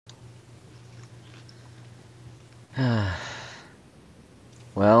Well,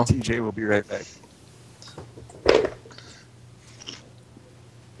 TJ will be right back.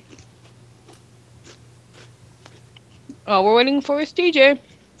 Oh, we're waiting for his TJ.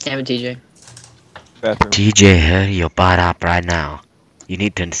 Damn it, TJ. Bathroom. TJ, your butt up right now. You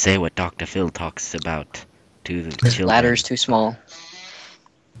need to say what Dr. Phil talks about to the children. Ladder's too small.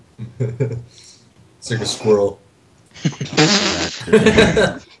 It's like a squirrel.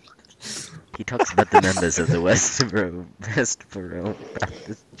 He talks about the members of the Westboro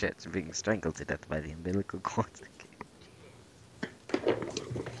Baptist Church being strangled to death by the umbilical cord.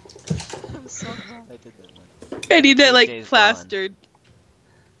 I'm so glad I did that one. I need that like TJ's plastered.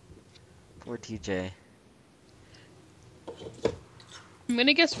 Poor TJ. I'm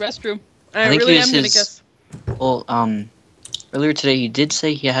gonna guess restroom. I I think really he was am gonna his- guess. Well, earlier today he did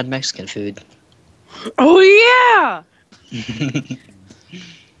say he had Mexican food. Oh yeah!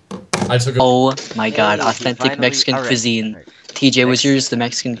 I took a Oh my god, Hey, he authentic finally- Mexican alright, cuisine. alright. TJ, was Next- yours the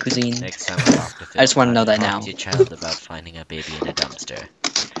Mexican cuisine? Next time I talk to Phil, I just wanna how know that talk now. to your child about finding a baby in a dumpster.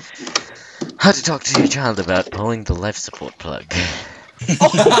 How to talk to your child about pulling the life support plug.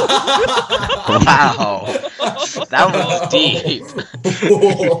 Wow, that was deep.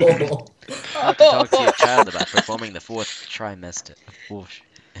 How to talk to your child about performing the fourth trimester abortion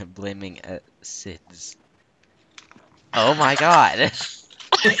and blaming SIDS. Oh my god.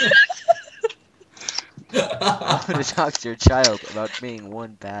 How to talk to your child about being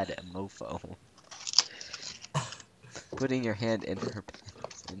one bad mofo. Putting your hand in her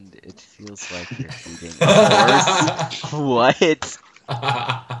pants and it feels like you're feeding a horse. What?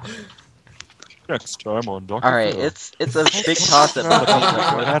 Next time on Dr. Alright, Phil. it's a big toss up Now the between the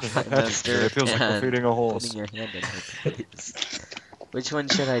conflict fourth had it, trimester it feels like we're and feeding a horse. putting your hand in her face. Which one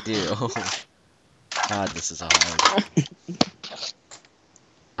should I do? God, this is hard.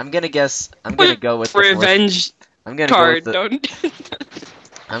 I'm gonna go with the fourth. Revenge I'm gonna go card. with the, Don't.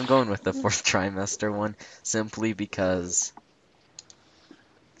 I'm going with the fourth trimester one simply because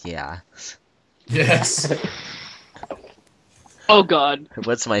yeah. Yes. Oh god.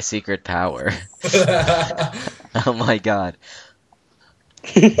 What's my secret power? Oh my god.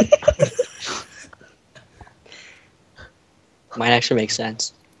 Might actually make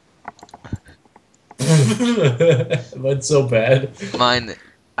sense. That's so bad. Mine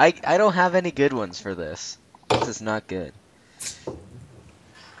I don't have any good ones for this. This is not good.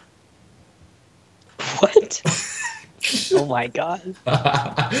 What? Oh my god.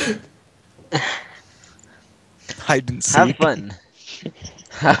 Hide and seek. Have fun.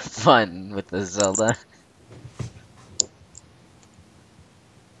 Have fun with the Zelda.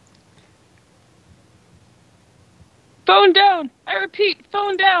 Phone down. I repeat,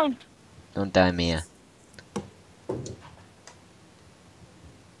 phone down. Don't die, Mia.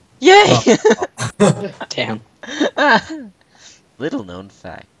 Yay! Damn. Little known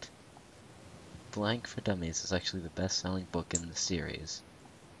fact. Blank for Dummies is actually the best selling book in the series.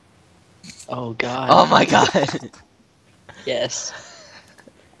 Oh god. Oh my god! Yes.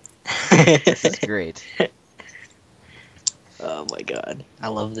 This is great. Oh my god. I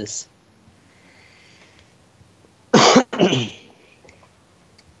love this.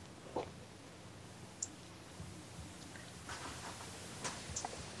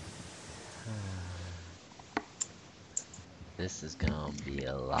 This is gonna be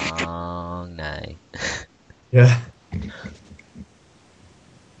a long night. Yeah.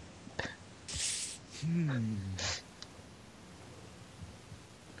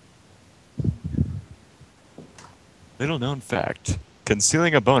 Little known fact.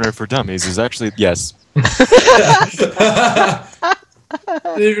 Concealing a boner for dummies is actually yes. Didn't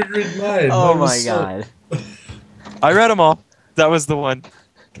even read mine. Oh Mine was my so- god. I read them all. That was the one.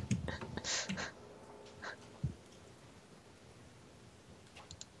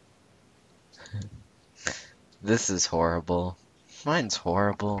 This is horrible. Mine's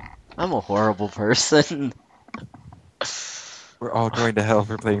horrible. I'm a horrible person. We're all going to hell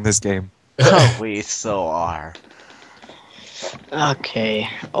for playing this game. Oh, we so are. Okay.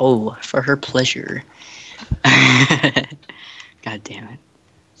 Oh, for her pleasure. God damn it.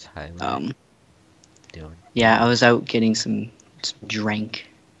 Tyler, doing. Yeah, I was out getting some drink.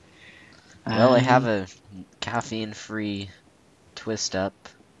 Well, I have a caffeine-free twist up,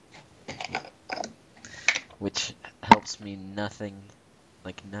 which helps me nothing,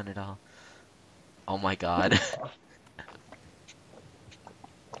 like none at all. Oh my god.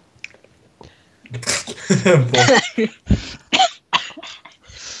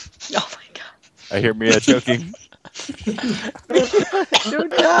 Oh my god. I hear Mia choking.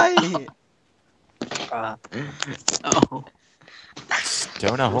 Don't die! Oh.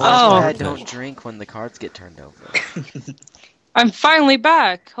 Donut hole. Oh. I don't drink when the cards get turned over. I'm finally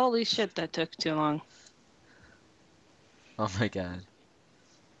back. Holy shit, that took too long. Oh my god.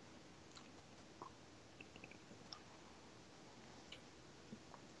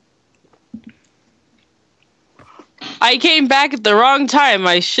 I came back at the wrong time.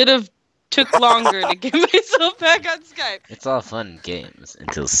 I should have took longer to get myself back on Skype. It's all fun and games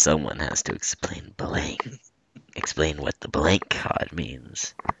until someone has to explain blank. Explain what the blank card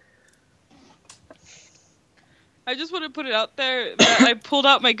means. I just want to put it out there that I pulled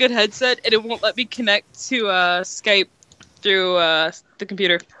out my good headset and it won't let me connect to Skype through the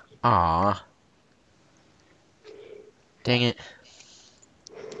computer. Aww. Dang it.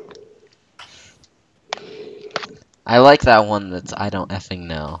 I like that one that's I don't effing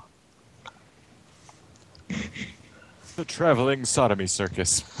know. The traveling sodomy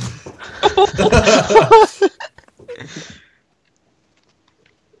circus.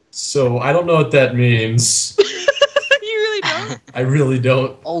 So I don't know what that means. You really don't? I really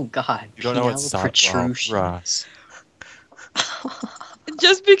don't. Oh god. You don't know what Penile sock protrusions.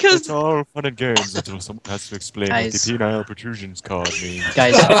 Just because It's all fun and games until someone has to explain what Guys. the penile protrusions card means.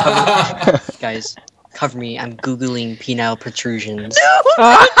 Guys, guys, cover me. I'm googling penile protrusions.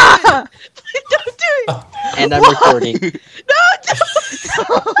 don't do it! And I'm recording.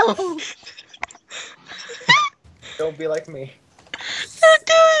 Don't be like me. Don't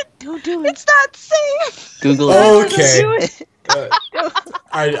do it! Don't do it! It's not safe! Google it. Okay. Don't do it!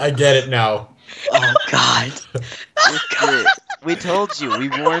 I get it now. Oh god. We told you, we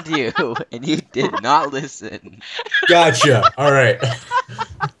warned you, and you did not listen. Gotcha. All right.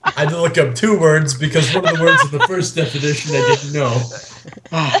 I had to look up 2 words because one of the words in the first definition I didn't know.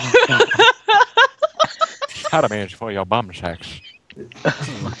 Oh god. How to manage for your bum sex.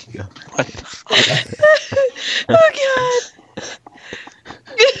 Oh my god. Oh god!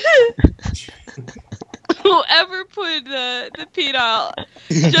 Whoever put the penile,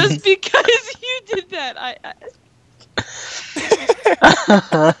 just because you did that,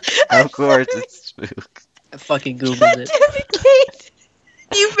 Of course, it's spook. I fucking googled God it. damn it, Kate!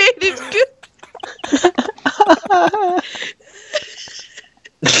 You made it good.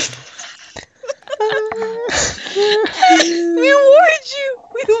 We warned you.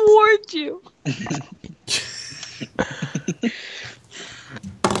 We warned you.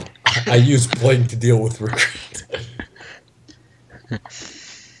 I use blank to deal with regret.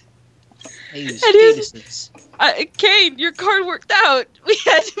 I use It is- fetuses. Kane, your card worked out. We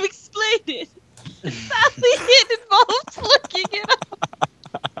had to explain it. Sadly, it involves looking it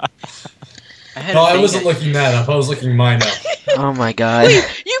up. No, I wasn't looking that up. I was looking mine up. Oh my god.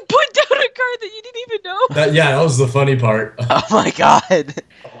 Wait, you put down a card that you didn't even know. That was the funny part. Oh my god.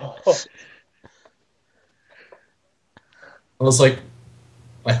 I was like,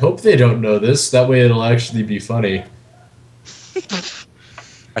 I hope they don't know this. That way it'll actually be funny.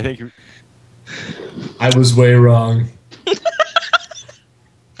 I think you. I was way wrong.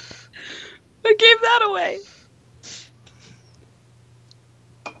 I gave that away.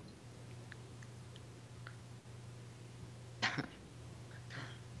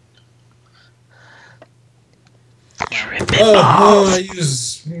 I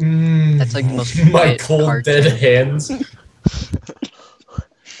use That's like the most my quiet cold card dead game. hands.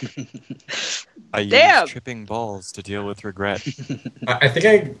 I Damn. use tripping balls to deal with regret. I think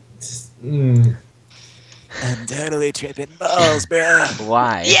I. I'm totally tripping balls, bro.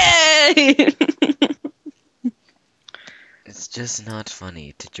 Why? Yay! It's just not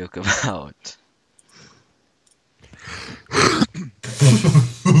funny to joke about.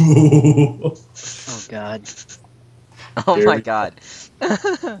 Oh god. Oh my Very- god.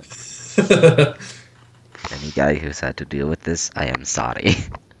 Any guy who's had to deal with this, I am sorry.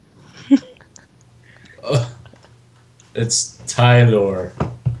 It's Tyler.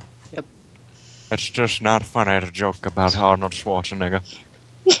 It's just not funny to joke about Arnold Schwarzenegger.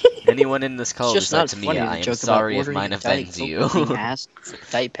 Anyone in this call It's just who said not to me, funny I to am joke sorry about if ordering mine a Diet offends Coke you. and being asked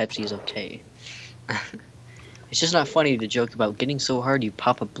if Diet Pepsi is okay. It's just not funny to joke about getting so hard you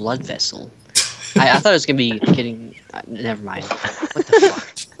pop a blood vessel. I thought it was gonna be getting. Never mind. What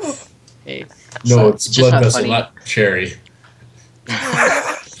the fuck? Hey. No, So, it's just blood not vessel, funny. not cherry.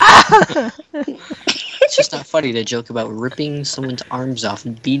 It's just not funny to joke about ripping someone's arms off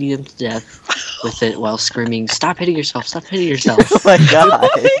and beating them to death with it while screaming, "Stop hitting yourself! Stop hitting yourself!" Oh my god.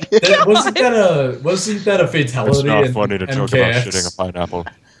 Wasn't that a fatality? It's not in funny to joke about MKX? shitting a pineapple.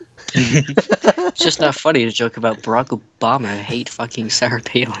 It's just not funny to joke about Barack Obama hate fucking Sarah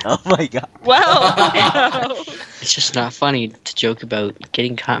Palin. Oh my god. Well, It's just not funny to joke about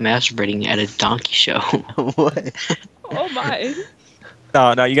getting caught masturbating at a donkey show. What? oh my.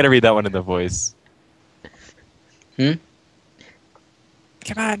 No, you gotta read that one in the voice. Hmm?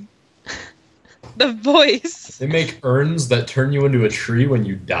 Come on. The voice. They make urns that turn you into a tree when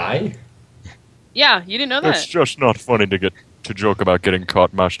you die? Yeah, you didn't know It's that. just not funny to joke about getting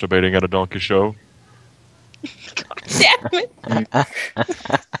caught masturbating at a donkey show. Damn it.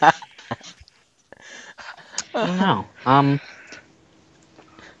 I don't know.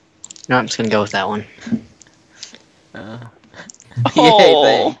 No, I'm just gonna go with that one. Yay, Oh.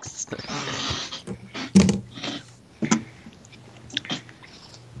 thanks.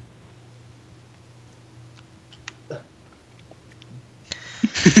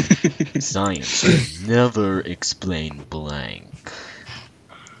 Science will never explain blank.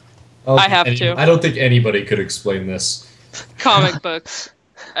 I have to. I don't think anybody could explain this. Comic books.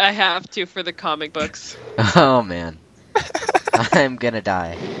 I have to for the comic books. Oh man. I'm gonna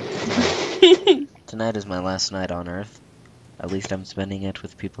die. Tonight is my last night on Earth. At least I'm spending it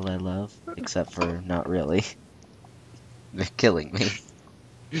with people I love. Except for not really. They're killing me.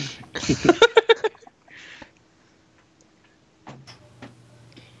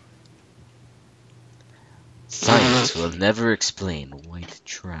 Science will never explain white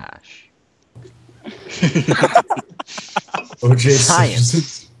trash. O.J. Science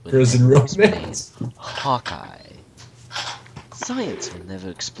Simpson's will prison never explain romance. Hawkeye. Science will never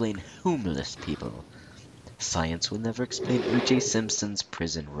explain homeless people. Science will never explain O.J. Simpson's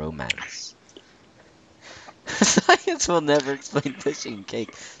prison romance. Science will never explain pushing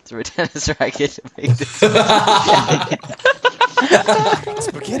cake through a tennis racket to make this.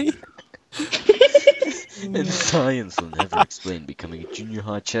 Spaghetti? And science will never explain becoming a junior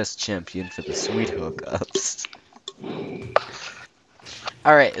high chess champion for the sweet hookups.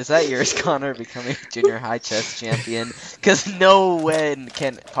 Alright, is that yours, Connor, becoming a junior high chess champion? Because no one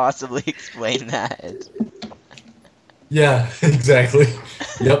can possibly explain that. Yeah, exactly.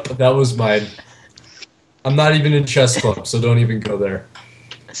 Yep, that was mine. I'm not even in chess club, so don't even go there.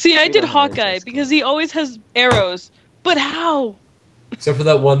 See, I We did don't have a Hawkeye chess because club. he always has arrows. But how? Except for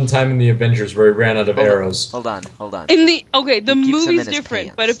that one time in the Avengers where he ran out of arrows. Hold on. In the the He keeps them movie's in his different,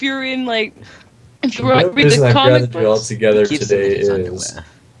 pants. but if you're in like if you The read reason the I've comic gathered you all books, together He keeps them in today his is underwear.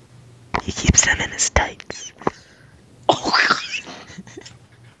 He keeps them in his tights. oh god,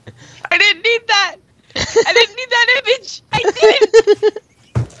 I didn't need that. I didn't need that image. I didn't.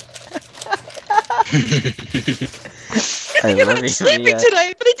 I Because love I'm you, sleeping Mia.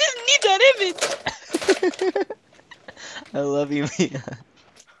 tonight, but I didn't need that image. I love you, Mia.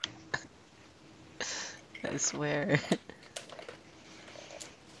 I swear.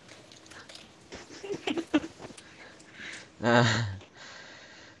 I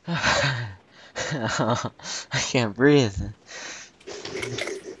can't breathe.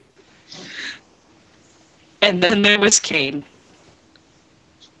 And then there was Kane.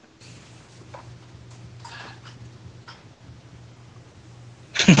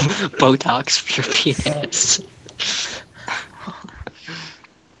 Botox for your penis.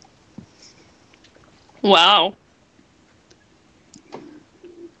 Wow.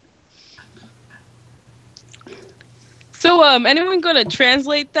 So, anyone gonna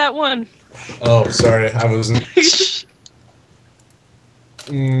translate that one? Oh, sorry, I wasn't.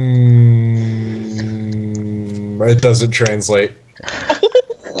 It doesn't translate.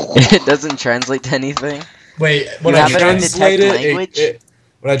 It doesn't translate to anything. Wait, when You I have it in translate detect it, language?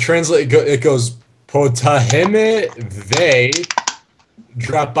 when I translate, it goes potaheme ve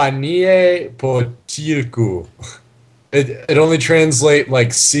drapanie potirku. It only translate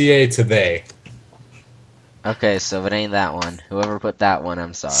like ca to they. Okay, so it ain't that one. Whoever put that one,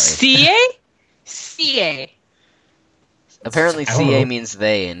 I'm sorry. CA? CA. Apparently, I don't CA know. means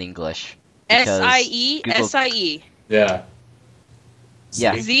they in English. because SIE? Google- SIE. Yeah.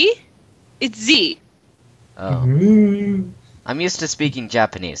 Yeah. Z? It's Z. Oh. I'm used to speaking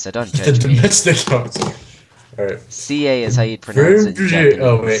Japanese, so don't The judge me. domestic house. Alright. CA is how you'd pronounce it in Japanese.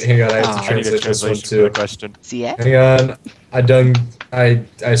 Oh wait, hang on, I have to Oh, I need a translate this one translation for the too. question. CA? Hang on, I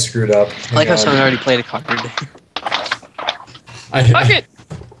screwed up. I like how Hang someone on. already played a card. Fuck it!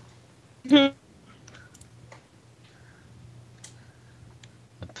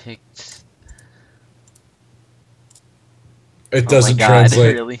 I picked... It Oh doesn't my god,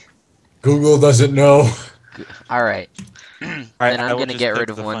 translate. really? Google doesn't know. Alright. Alright, Then I I'm will gonna just get pick rid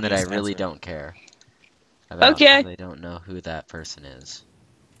of the one that I funniest really answer. don't care about. Okay. 'Cause I don't know who that person is.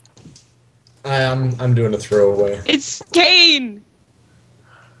 I'm doing a throwaway. It's Kane!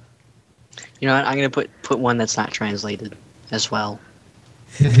 You know what? I'm gonna put one that's not translated as well.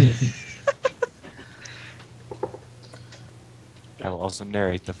 I will also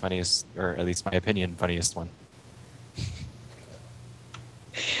narrate the funniest, or at least my opinion, funniest one.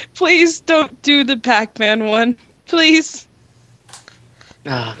 Please don't do the Pac-Man one. Please.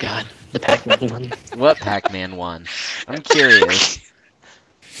 Oh god, the Pac-Man one. What Pac-Man won? I'm curious.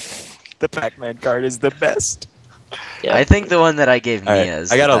 The Pac-Man card is the best. Yeah. I think the one that I gave All right, Mia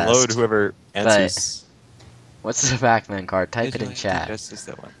is I gotta the best. load whoever answers. What's the Pac-Man card? Type it in chat. That's just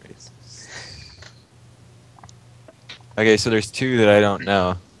that one. Okay, so there's two that I don't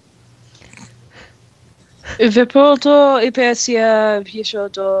know. Wyporto i Persja pieszo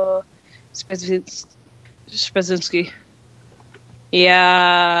do Spezinski.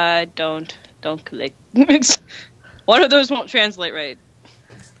 Yeah, don't click. One of those won't translate right.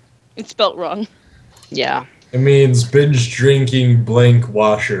 It's spelt wrong. Yeah. It means binge drinking blank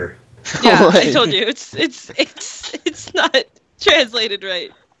washer. Yeah, I What? told you it's not translated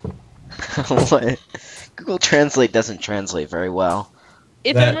right. What? Google Translate doesn't translate very well.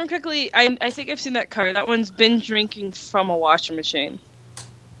 If That- I remember correctly, I think I've seen that card. That one's been drinking from a washing machine.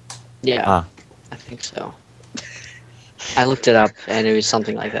 Yeah. Ah. I think so. I looked it up and it was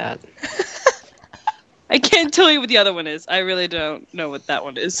something like that. I can't tell you what the other one is. I really don't know what that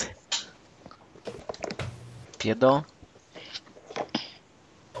one is. Piedo?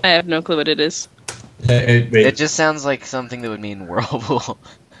 I have no clue what it is. It Wait, just sounds like something that would mean whirlpool.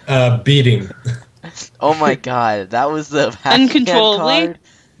 beating. Oh my god, that was the Pac-Man Uncontrollably?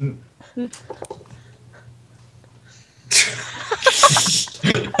 card?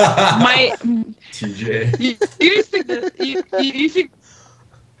 My TJ. you think that you think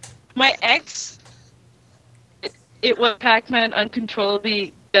my ex it was Pac-Man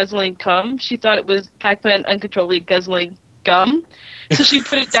uncontrollably guzzling cum. She thought it was Pac-Man uncontrollably guzzling gum, so she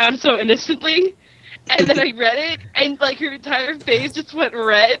put it down so innocently. And then I read it, and like her entire face just went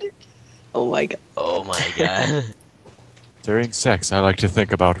red. Oh my god. Oh my god. During sex, I like to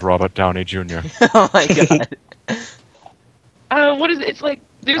think about Robert Downey Jr. Oh my god. What is it? It's like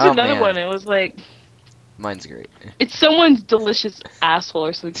there's Oh, another man. one. It was like Mine's great. it's someone's delicious asshole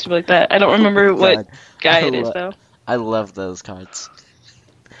or something stupid like that. I don't remember what God, guy I it is lo- though. I love those cards.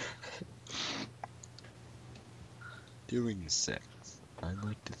 During sex, I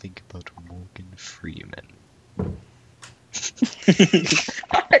like to think about Morgan Freeman.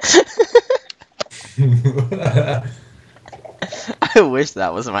 I wish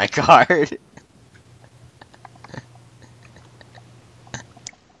that was my card.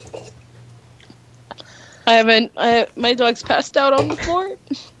 My dog's passed out on the floor.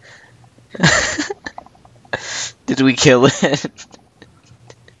 Did we kill it?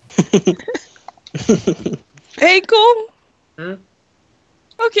 Hey, cool. Hmm?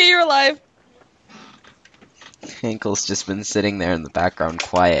 Okay, you're alive. Hankel's just been sitting there in the background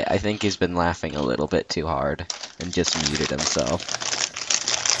quiet. I think he's been laughing a little bit too hard and just muted himself.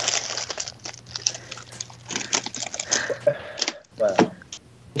 Well,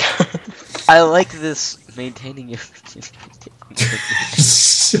 I like this maintaining your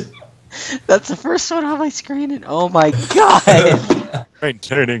That's the first one on my screen and oh my god!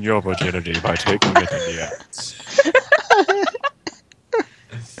 Maintaining your virginity by taking it in the ass.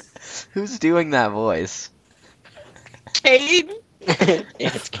 Who's doing that voice? Cade. Yeah,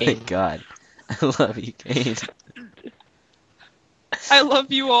 it's Oh my Kane. god. I love you, Kate. I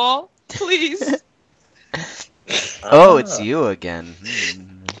love you all. Please. Oh, it's you again.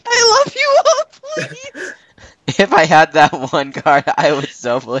 I love you all. Please. If I had that one card, I would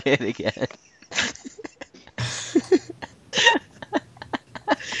so play it again.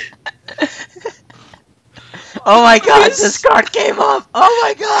 Oh my god, this card came up! Oh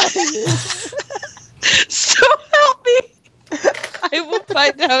my god! So help me. I will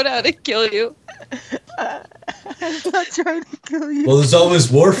find out how to kill you. I'm not trying to kill you. Well, there's always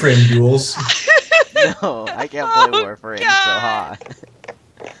Warframe duels. No, I can't play Oh, Warframe so God. hot.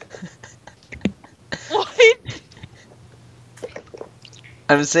 What?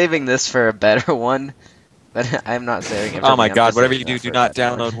 I'm saving this for a better one, but I'm not saving it for Oh my me, I'm god, just whatever saving you do, that do for a not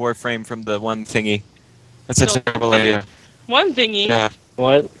better download one. Warframe from the one thingy. That's a No. terrible idea. One thingy. Yeah,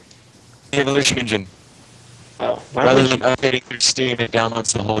 What? the Evolution Engine. Oh, why Rather would than you? updating through Steam, it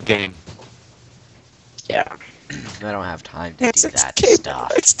downloads the whole game. Yeah. I don't have time to do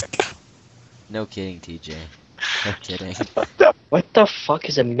that stuff. No kidding, TJ. No kidding. What the fuck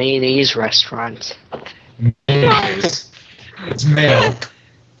is a mayonnaise restaurant? It's male.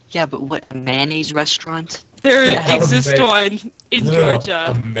 Yeah, but what, a mayonnaise restaurant? There Yeah, exists but- one in A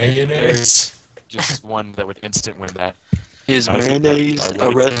Georgia. mayonnaise. Just one that would instant win that. Is mayonnaise a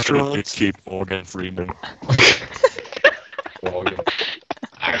restaurant? Keep Morgan Freeman.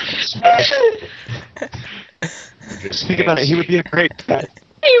 Think about it, he would be a great pet.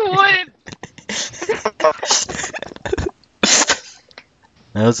 He would.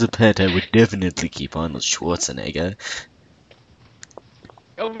 As a pet, I would definitely keep Arnold Schwarzenegger.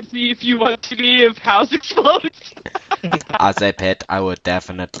 Only if you want to live. House explodes. As a pet, I would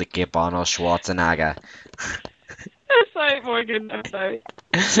definitely keep Arnold Schwarzenegger. Sorry, Morgan. I'm sorry.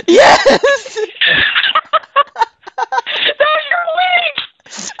 Yes! No, you're winning.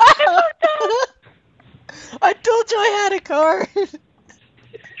 I told you I had a card.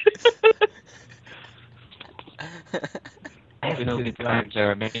 I have no good cards.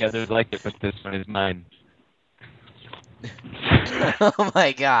 There are many others like it, but this one is mine. Oh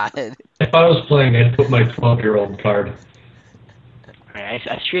my god. If I was playing, I'd put my 12-year-old card. Alright,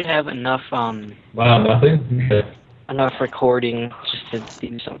 I should have enough Wow, nothing? Okay. enough recording just to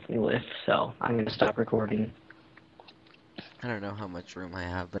do something with, so I'm gonna stop recording. I don't know how much room I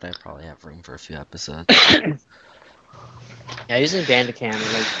have, but I probably have room for a few episodes. Yeah, using Bandicam,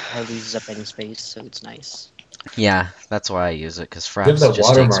 like, hardly uses up any space, so it's nice. Yeah, that's why I use it, because You have Fraps that just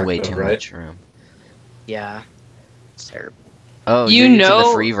takes watermark way though, too right? much room. Yeah. It's terrible. Oh, You you're using the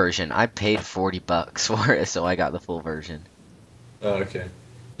know- free version. I paid $40 for it, so I got the full version. Oh, okay.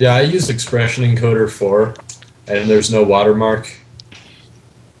 Yeah, I use Expression Encoder 4, and there's no watermark.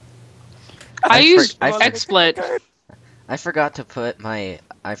 I use I XSplit. I forgot to up my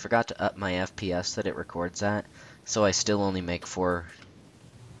FPS that it records at, so I still only make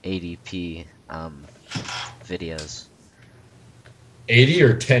 480p videos. 80 or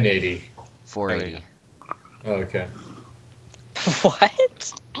 1080? 480. Oh, okay.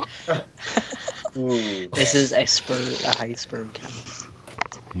 What? Ooh. This is a high sperm count.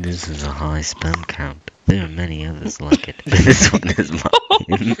 This is a high spam count. There are many others like it, but this one is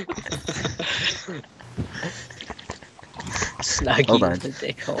mine. Snuggy Hold on. in the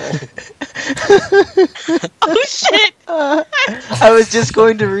dick hole. Oh shit! I was just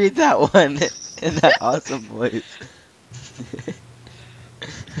going to read that one in that awesome voice.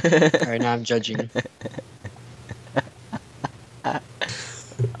 Alright, now I'm judging.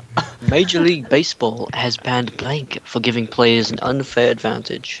 Major League Baseball has banned blank for giving players an unfair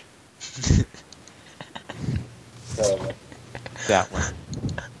advantage. That one.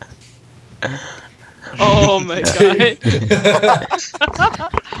 Oh my god.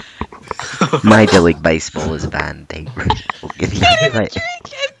 Major League Baseball is banned.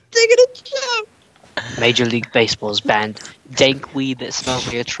 Major League Baseball's banned dank weed that smells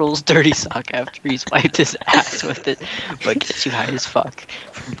like a troll's dirty sock after he's wiped his ass with it, but gets you high as fuck,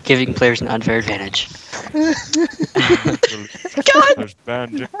 from giving players an unfair advantage. There's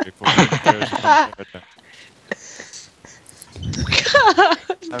banned Jimmy for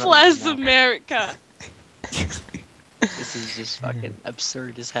Bless America. This is just fucking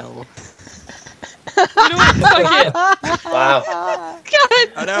absurd as hell. You know what? Fuck it. Wow. God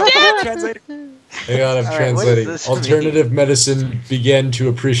Oh no, damn it. translating. Hang on, I'm All right, what translating. does this Alternative medicine began to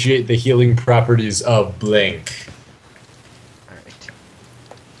appreciate the healing properties of blank. Alright,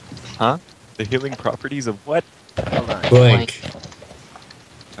 Huh? The healing properties of what? hold on. Blank.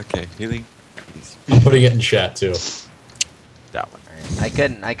 Okay, healing. I'm putting it in chat too. That one.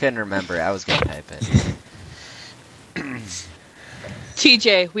 Alright, I couldn't remember. I was gonna type it.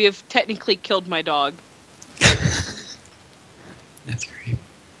 TJ, we have technically killed my dog. That's great.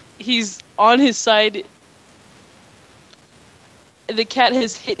 He's on his side. The cat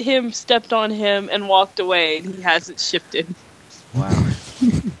has hit him, stepped on him, and walked away, and he hasn't shifted. Wow.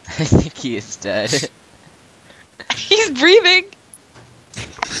 I think he is dead. He's breathing!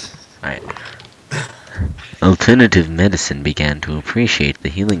 Alright. Alternative medicine began to appreciate the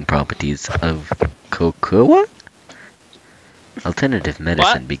healing properties of cocoa? Alternative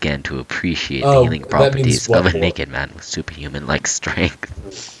medicine began to appreciate the Oh, healing that properties means what of a for? naked man with superhuman-like strength.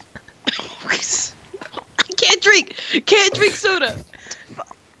 I can't drink! Can't drink soda!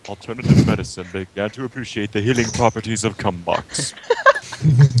 Alternative medicine began to appreciate the healing properties of cumbox.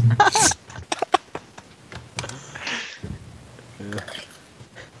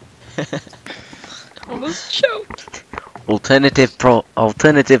 Almost choked.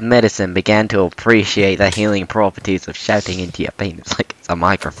 Alternative medicine began to appreciate the healing properties of shouting into your penis like it's a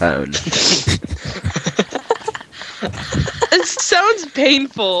microphone. It sounds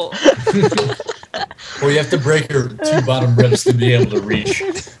painful. Well, you have to break your two bottom ribs to be able to reach.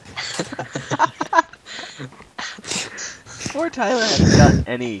 Poor Tyler hasn't gotten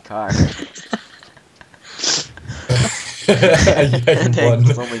any car. Yeah, And you won.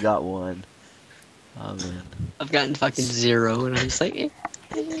 Hank's only got one. Oh man. I've gotten fucking 0, and I'm just like, You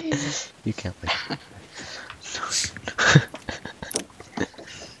can't win.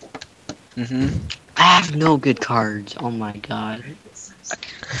 Mm-hmm. I have no good cards. Oh my god.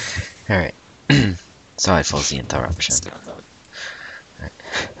 Alright. Sorry for the interruption. Alright.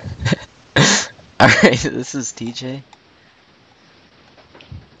 Alright, this is TJ.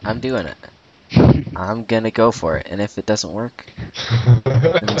 I'm doing it. I'm gonna go for it, and if it doesn't work,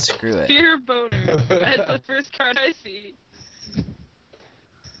 then screw it. Fear boner. That's the first card I see.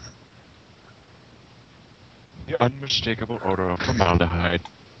 The unmistakable odor of formaldehyde.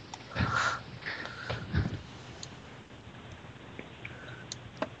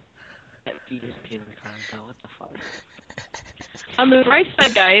 That fetus Peter card though, what the fuck? On the bright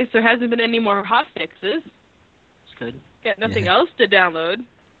side, guys, there hasn't been any more hot fixes. It's good. Got nothing Yeah. else to download.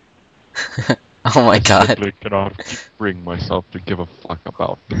 Oh my god. Simply cannot bring myself to give a fuck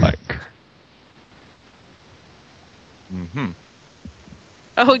about blank. Mm-hmm.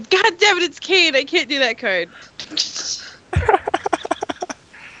 Oh, god damn it, it's Kane. I can't do that card.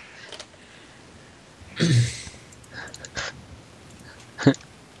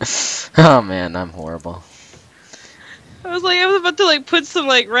 Oh man, I'm horrible. I was about to put some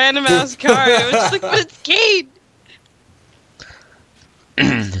random ass card. I was just but it's Kane.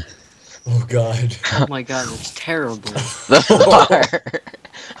 Oh god. Oh my god, that's terrible. The bar.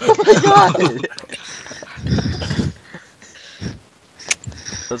 Oh my god.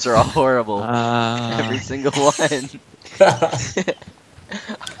 Those are all horrible. Every single one.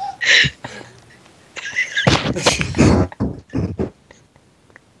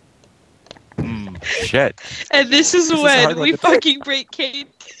 Shit. And this is This is when hard one we to pick. fucking break Kane.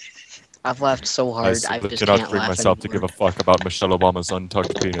 I've laughed so I hard, I simply just cannot can't bring laugh myself to give anymore. a fuck about Michelle Obama's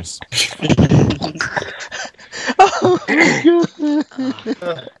untucked penis. It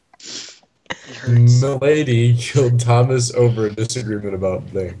hurts. Milady killed Thomas over a disagreement about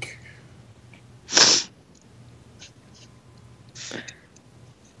Blink.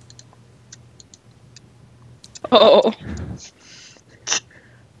 Oh.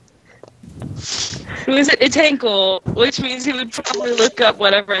 Who is it? It's Ankle, which means he would probably look up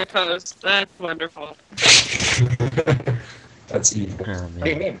whatever I post. That's wonderful. That's evil. Oh, What do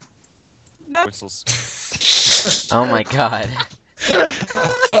you man. mean? No. Whistles. Oh my god.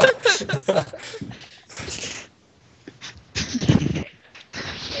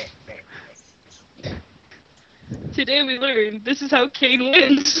 Today we learned this is how Kane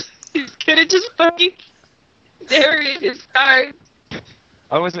wins. He's gonna just fucking narrate his cards.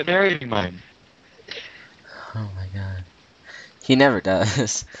 I wasn't narrating mine. Oh my god. He never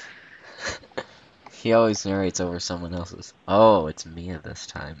does. He always narrates over someone else's. Oh, it's Mia this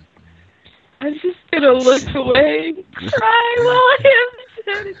time. I'm just gonna look away and cry while I have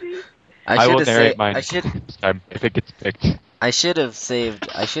insanity. I will have narrate mine I should this time if it gets picked. I should have saved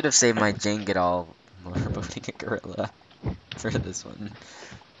my Jengadol foreboding a gorilla for this one.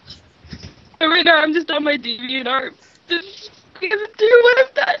 And right now I'm just on my DeviantArt. Just gonna do what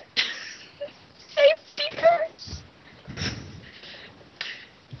I've done. Safety first.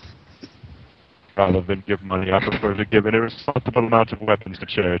 Rather than give money, I prefer to give an irresponsible amount of weapons to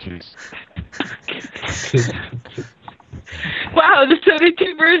charities. Wow, the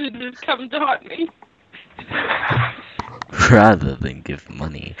 72 version has come to haunt me. Rather than give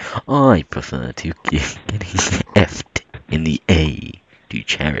money, I prefer to give getting effed in the A to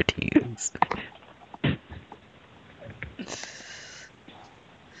charities.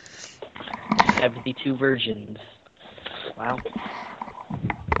 72 versions. Wow.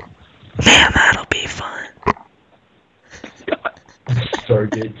 Man, that'll be fun.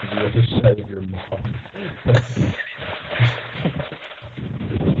 Stargate to the other side of your mom.